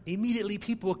discern, immediately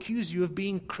people accuse you of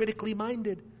being critically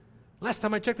minded. Last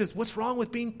time I checked this, what's wrong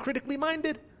with being critically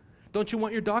minded? Don't you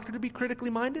want your doctor to be critically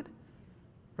minded?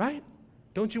 Right?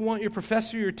 Don't you want your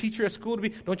professor, your teacher at school to be,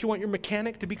 don't you want your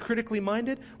mechanic to be critically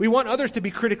minded? We want others to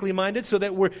be critically minded so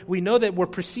that we know that we're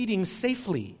proceeding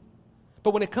safely.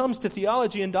 But when it comes to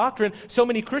theology and doctrine, so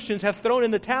many Christians have thrown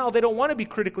in the towel. They don't want to be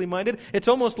critically minded. It's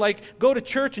almost like go to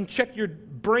church and check your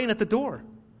brain at the door.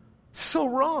 So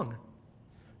wrong.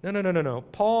 No.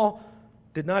 Paul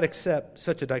did not accept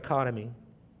such a dichotomy.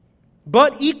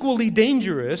 But equally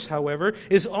dangerous, however,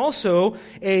 is also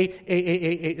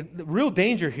a real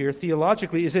danger here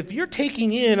theologically, is if you're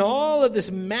taking in all of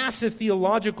this massive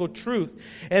theological truth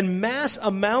and mass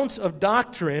amounts of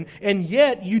doctrine, and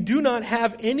yet you do not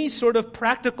have any sort of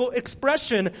practical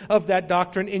expression of that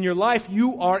doctrine in your life,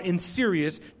 you are in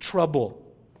serious trouble.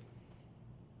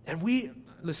 And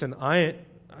I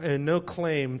have no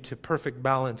claim to perfect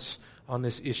balance on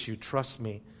this issue, trust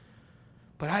me.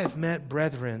 But I have met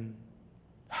brethren.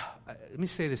 Let me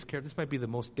say this, this might be the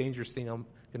most dangerous thing I'm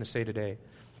going to say today.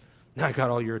 Now I got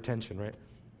all your attention, right?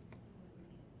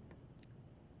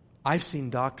 I've seen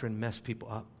doctrine mess people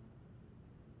up.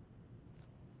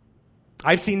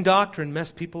 I've seen doctrine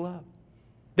mess people up.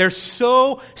 They're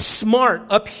so smart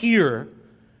up here,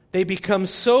 they become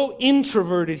so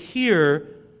introverted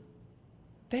here,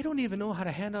 they don't even know how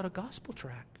to hand out a gospel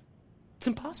tract. It's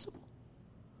impossible.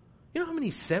 You know how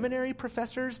many seminary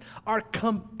professors are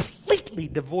completely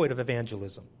devoid of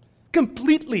evangelism?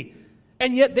 Completely.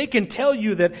 And yet they can tell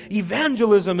you that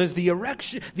evangelism is the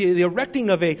erecting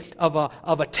of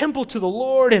a temple to the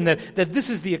Lord, and that this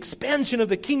is the expansion of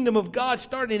the kingdom of God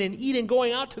starting in Eden,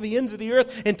 going out to the ends of the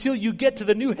earth until you get to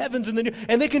the new heavens and the new.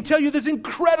 And they can tell you this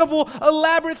incredible,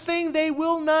 elaborate thing. They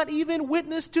will not even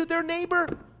witness to their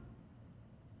neighbor.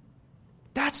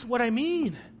 That's what I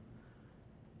mean.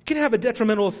 It can have a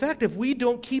detrimental effect if we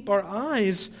don't keep our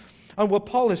eyes on what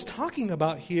Paul is talking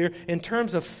about here in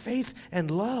terms of faith and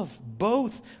love,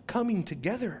 both coming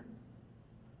together.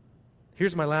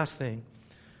 Here's my last thing.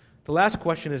 The last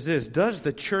question is this: does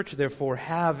the church, therefore,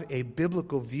 have a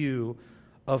biblical view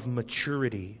of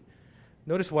maturity?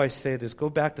 Notice why I say this. Go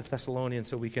back to Thessalonians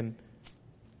so we can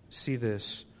see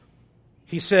this.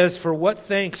 He says, for what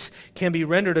thanks can be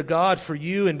rendered to God for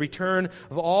you in return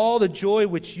of all the joy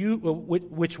which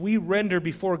we render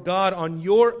before God on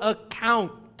your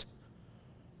account,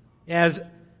 as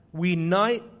we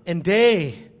night and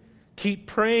day keep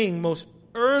praying most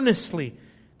earnestly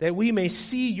that we may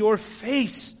see your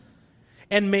face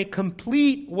and may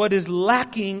complete what is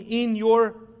lacking in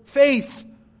your faith.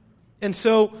 And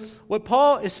so what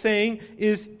Paul is saying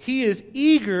is he is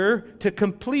eager to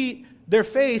complete their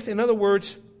faith. In other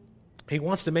words, he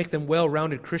wants to make them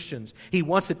well-rounded Christians. He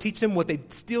wants to teach them what they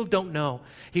still don't know.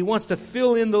 He wants to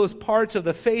fill in those parts of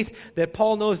the faith that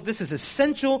Paul knows this is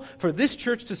essential for this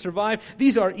church to survive.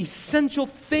 These are essential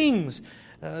things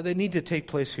that need to take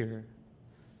place here.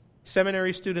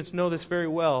 Seminary students know this very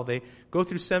well. They go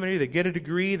through seminary, they get a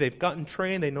degree, they've gotten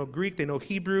trained, they know Greek, they know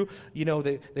Hebrew,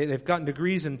 they've gotten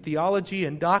degrees in theology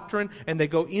and doctrine, and they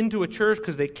go into a church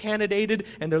because they candidated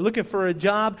and they're looking for a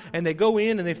job, and they go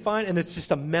in and they find, and it's just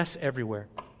a mess everywhere.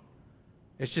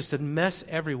 It's just a mess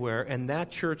everywhere, and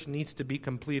that church needs to be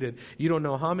completed. You don't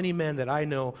know how many men that I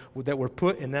know that were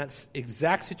put in that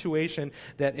exact situation,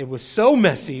 that it was so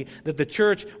messy that the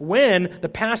church, when the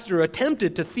pastor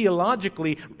attempted to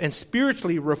theologically and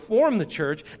spiritually reform the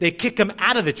church, they kick him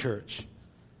out of the church.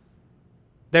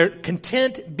 They're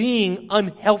content being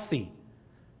unhealthy.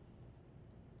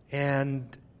 And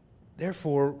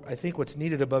therefore, I think what's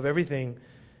needed above everything,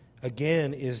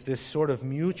 again, is this sort of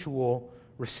mutual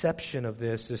reception of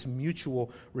this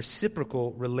mutual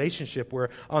reciprocal relationship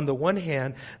where on the one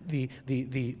hand the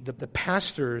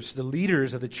pastors, the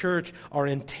leaders of the church are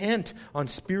intent on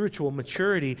spiritual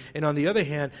maturity, and on the other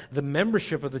hand the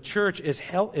membership of the church is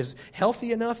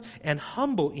healthy enough and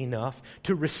humble enough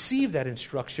to receive that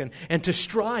instruction and to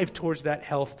strive towards that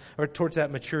health or towards that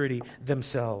maturity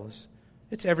themselves.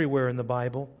 It's everywhere in the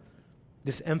Bible,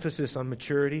 this emphasis on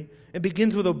maturity. It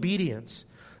begins with obedience.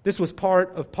 This was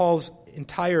part of Paul's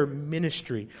entire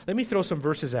ministry. Let me throw some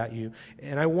verses at you,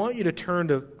 and I want you to turn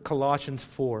to Colossians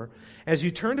 4. As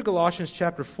you turn to Colossians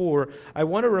chapter 4, I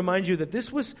want to remind you that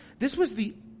this was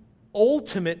the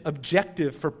ultimate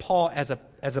objective for Paul as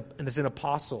an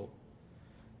apostle.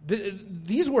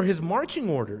 These were his marching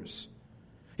orders.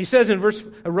 He says in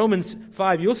Romans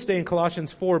 5, you'll stay in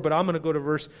Colossians 4, but I'm going to go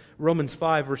to Romans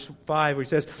 5, verse 5, where he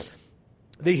says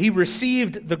that he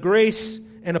received the grace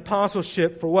and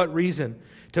apostleship for what reason?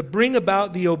 To bring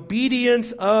about the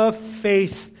obedience of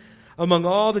faith among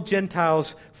all the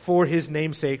Gentiles for his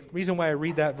namesake. The reason why I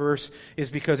read that verse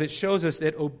is because it shows us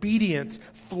that obedience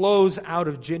flows out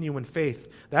of genuine faith.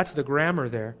 That's the grammar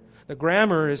there. The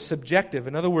grammar is subjective.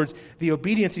 In other words, the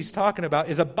obedience he's talking about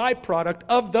is a byproduct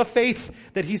of the faith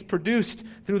that he's produced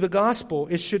through the gospel.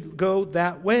 It should go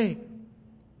that way.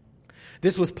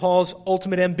 This was Paul's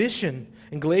ultimate ambition.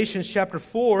 In Galatians chapter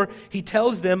 4, he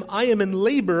tells them, I am in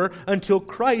labor until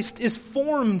Christ is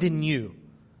formed in you.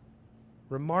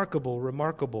 Remarkable,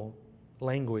 remarkable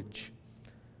language.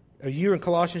 Are you in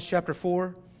Colossians chapter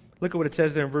 4? Look at what it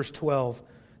says there in verse 12.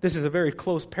 This is a very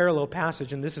close parallel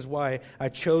passage, and this is why I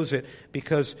chose it,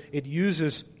 because it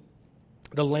uses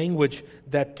the language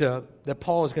that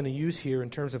Paul is going to use here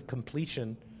in terms of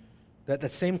completion, that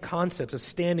same concept of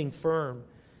standing firm.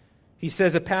 He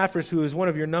says, Epaphras, who is one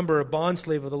of your number, a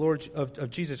bondslave of the Lord of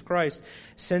Jesus Christ,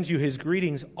 sends you his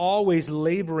greetings, always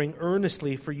laboring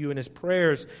earnestly for you in his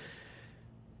prayers,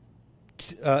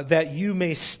 that you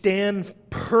may stand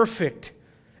perfect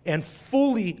and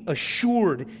fully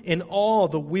assured in all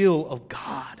the will of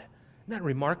God. Isn't that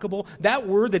remarkable? That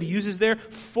word that he uses there,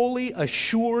 fully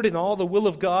assured in all the will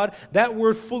of God, that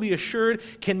word fully assured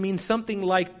can mean something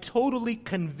like totally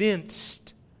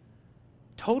convinced.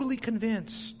 Totally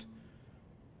convinced.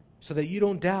 So that you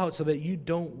don't doubt, so that you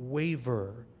don't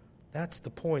waver. That's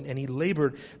the point.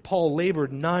 And Paul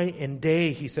labored night and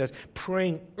day, he says,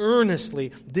 praying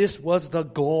earnestly. This was the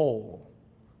goal.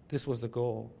 This was the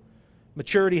goal.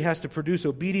 Maturity has to produce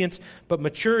obedience, but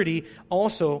maturity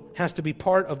also has to be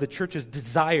part of the church's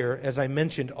desire, as I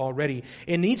mentioned already.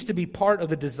 It needs to be part of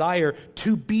the desire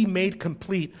to be made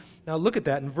complete. Now look at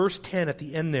that in verse 10 at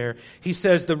the end there. He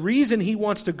says the reason he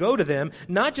wants to go to them,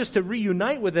 not just to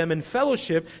reunite with them in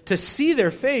fellowship, to see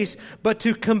their face, but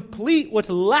to complete what's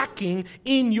lacking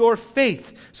in your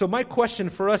faith. So my question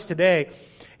for us today,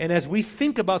 and as we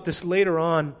think about this later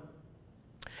on,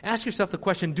 ask yourself the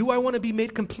question, do I want to be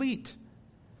made complete?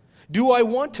 Do I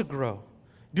want to grow?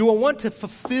 Do I want to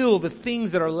fulfill the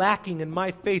things that are lacking in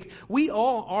my faith? We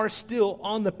all are still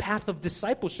on the path of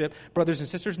discipleship, brothers and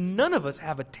sisters. None of us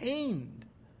have attained.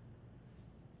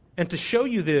 And to show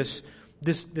you this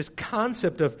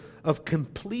concept of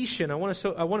completion, I want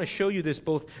to show you this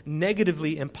both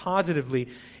negatively and positively.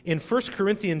 In 1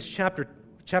 Corinthians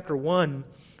chapter 1,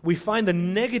 we find the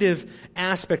negative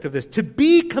aspect of this. To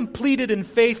be completed in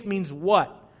faith means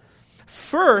what?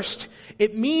 First,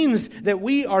 it means that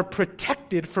we are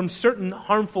protected from certain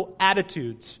harmful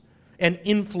attitudes and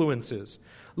influences.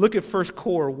 Look at 1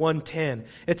 Cor 1:10.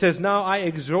 It says, Now I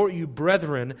exhort you,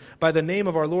 brethren, by the name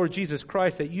of our Lord Jesus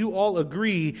Christ, that you all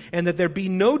agree and that there be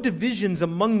no divisions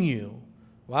among you.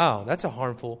 Wow, that's a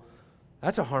harmful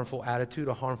attitude,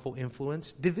 a harmful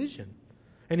influence. Division.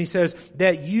 And he says,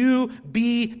 that you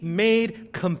be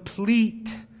made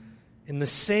complete in the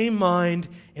same mind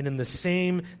and in the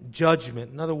same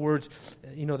judgment. In other words,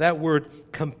 that word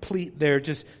complete there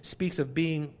just speaks of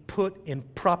being put in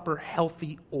proper,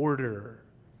 healthy order.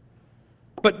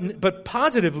 But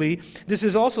positively, this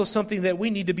is also something that we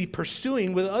need to be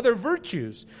pursuing with other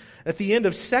virtues. At the end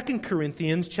of 2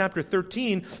 Corinthians chapter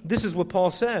 13, this is what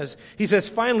Paul says. He says,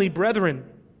 finally, brethren,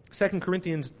 2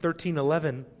 Corinthians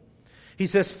 13:11. He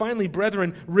says, finally,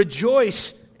 brethren,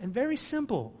 rejoice, and very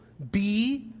simple,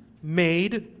 be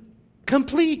made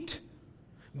complete.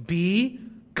 Be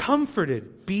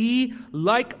comforted. Be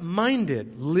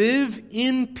like-minded. Live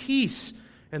in peace.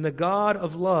 And the God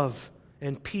of love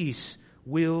and peace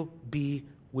will be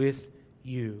with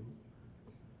you.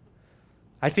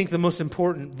 I think the most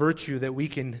important virtue that we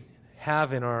can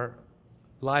have in our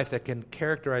life that can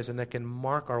characterize and that can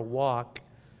mark our walk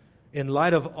in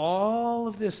light of all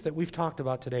of this that we've talked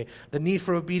about today, the need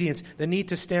for obedience, the need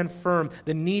to stand firm,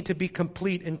 the need to be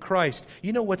complete in Christ.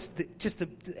 You know what's just the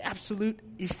absolute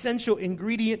essential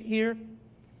ingredient here?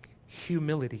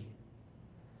 Humility.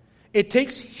 It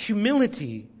takes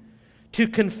humility to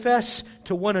confess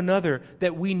to one another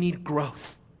that we need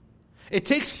growth. It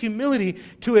takes humility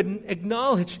to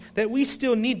acknowledge that we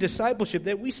still need discipleship,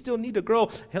 that we still need to grow.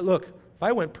 Hey, look, if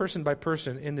I went person by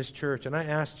person in this church and I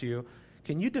asked you,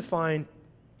 can you define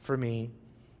for me,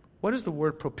 what does the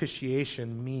word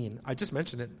propitiation mean? I just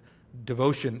mentioned it,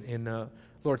 devotion in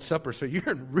Lord's Supper, so you're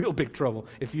in real big trouble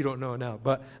if you don't know now.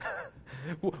 But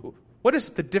what is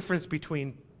the difference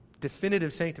between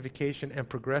definitive sanctification and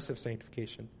progressive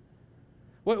sanctification?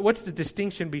 What's the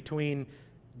distinction between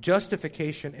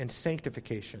justification and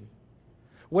sanctification?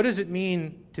 What does it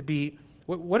mean to be,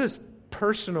 what does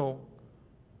personal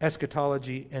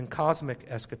eschatology and cosmic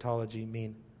eschatology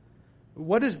mean?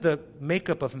 What is the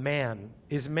makeup of man?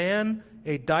 Is man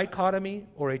a dichotomy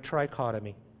or a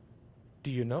trichotomy?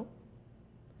 Do you know?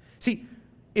 See,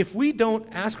 if we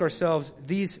don't ask ourselves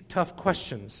these tough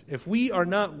questions, if we are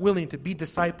not willing to be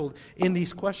discipled in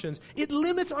these questions, it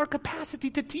limits our capacity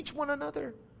to teach one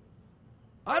another.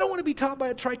 I don't want to be taught by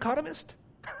a trichotomist.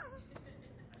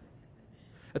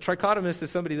 A trichotomist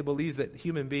is somebody that believes that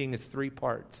human being is three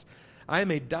parts. I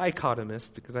am a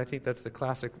dichotomist because I think that's the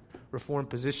classic Reformed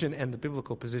position and the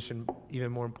biblical position,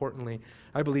 even more importantly.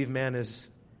 I believe man is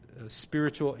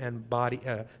spiritual and body,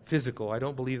 physical. I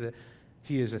don't believe that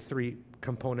he is a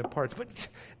three-component parts. But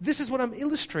this is what I'm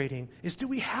illustrating, is do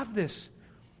we have this?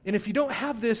 And if you don't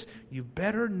have this, you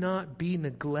better not be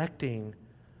neglecting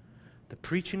the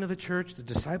preaching of the church, the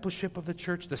discipleship of the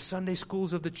church, the Sunday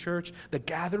schools of the church, the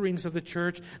gatherings of the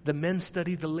church, the men's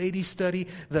study, the ladies' study,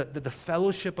 the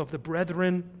fellowship of the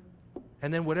brethren,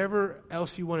 and then whatever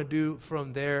else you want to do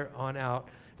from there on out,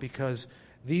 because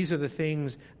these are the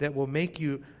things that will make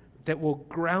you, that will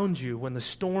ground you when the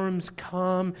storms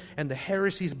come and the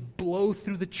heresies blow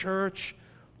through the church.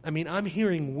 I mean, I'm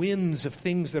hearing winds of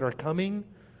things that are coming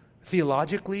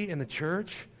theologically in the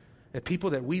church, that people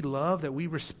that we love, that we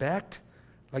respect,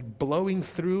 like blowing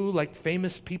through like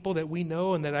famous people that we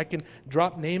know and that I can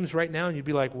drop names right now and you'd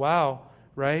be like, wow,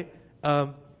 right?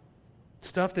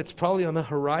 Stuff that's probably on the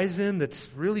horizon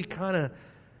that's really kind of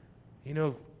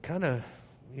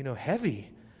heavy.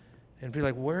 And be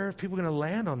like, where are people going to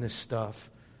land on this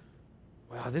stuff?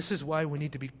 Wow, this is why we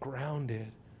need to be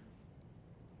grounded.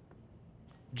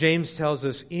 James tells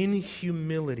us, in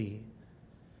humility,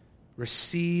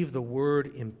 receive the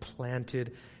word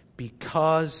implanted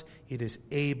because it is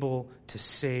able to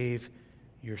save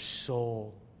your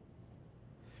soul.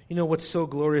 You know what's so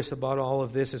glorious about all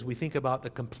of this as we think about the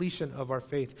completion of our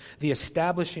faith, the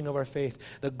establishing of our faith,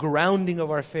 the grounding of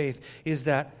our faith, is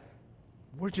that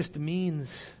we're just a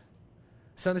means.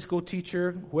 Sunday school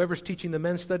teacher, whoever's teaching the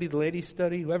men's study, the ladies'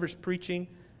 study, whoever's preaching,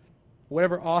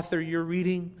 whatever author you're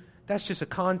reading, that's just a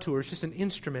contour. It's just an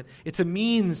instrument. It's a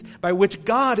means by which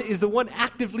God is the one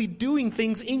actively doing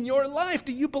things in your life.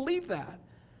 Do you believe that?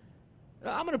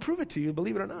 I'm going to prove it to you,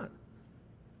 believe it or not.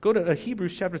 Go to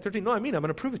Hebrews chapter 13. No, I'm going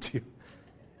to prove it to you.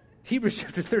 Hebrews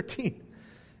chapter 13.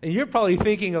 And you're probably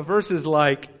thinking of verses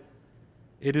like,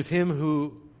 it is him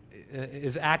who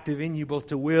is active in you both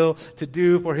to will, to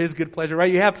do for his good pleasure, right?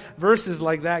 You have verses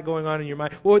like that going on in your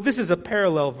mind. Well, this is a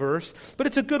parallel verse, but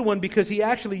it's a good one because he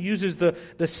actually uses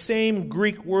the same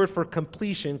Greek word for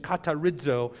completion,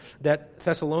 katarizo, that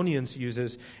Thessalonians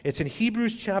uses. It's in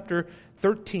Hebrews chapter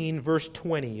 13, verse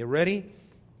 20. You ready?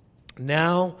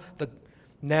 Now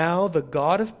the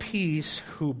God of peace,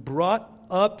 who brought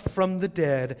up from the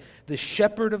dead the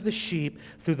shepherd of the sheep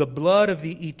through the blood of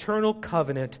the eternal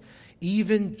covenant,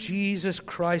 even Jesus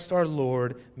Christ our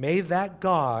Lord, may that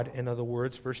God, in other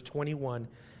words, verse 21,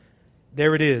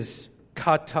 there it is,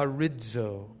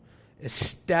 katarizo,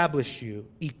 establish you,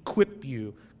 equip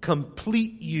you,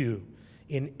 complete you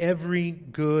in every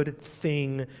good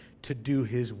thing to do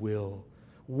his will,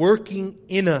 working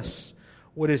in us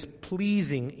what is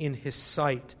pleasing in his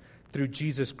sight through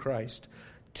Jesus Christ,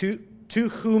 to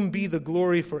whom be the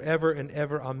glory forever and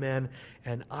ever. Amen.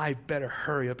 And I better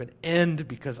hurry up and end,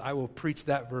 because I will preach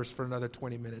that verse for another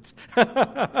 20 minutes.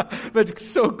 But it's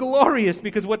so glorious,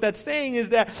 because what that's saying is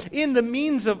that in the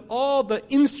means of all the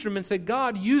instruments that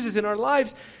God uses in our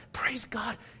lives, praise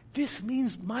God, this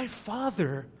means my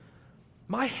Father,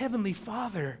 my Heavenly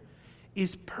Father,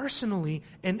 is personally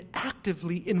and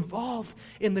actively involved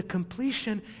in the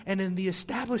completion and in the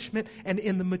establishment and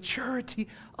in the maturity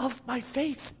of my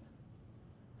faith.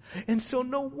 And so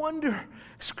no wonder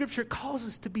Scripture calls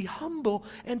us to be humble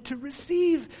and to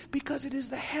receive, because it is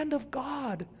the hand of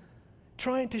God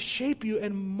trying to shape you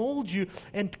and mold you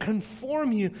and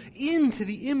conform you into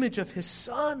the image of His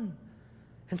Son.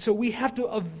 And so we have to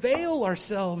avail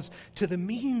ourselves to the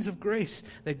means of grace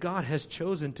that God has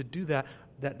chosen to do that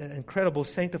incredible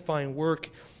sanctifying work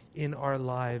in our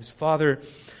lives. Father,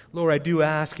 Lord, I do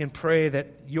ask and pray that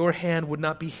your hand would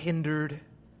not be hindered,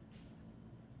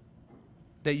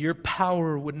 that your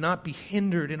power would not be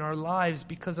hindered in our lives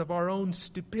because of our own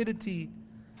stupidity,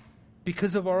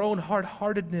 because of our own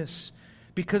hard-heartedness,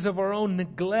 because of our own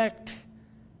neglect,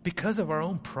 because of our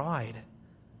own pride.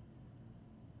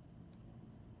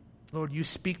 Lord, you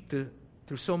speak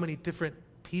through so many different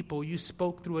people. You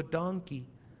spoke through a donkey,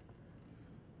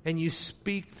 and you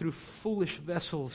speak through foolish vessels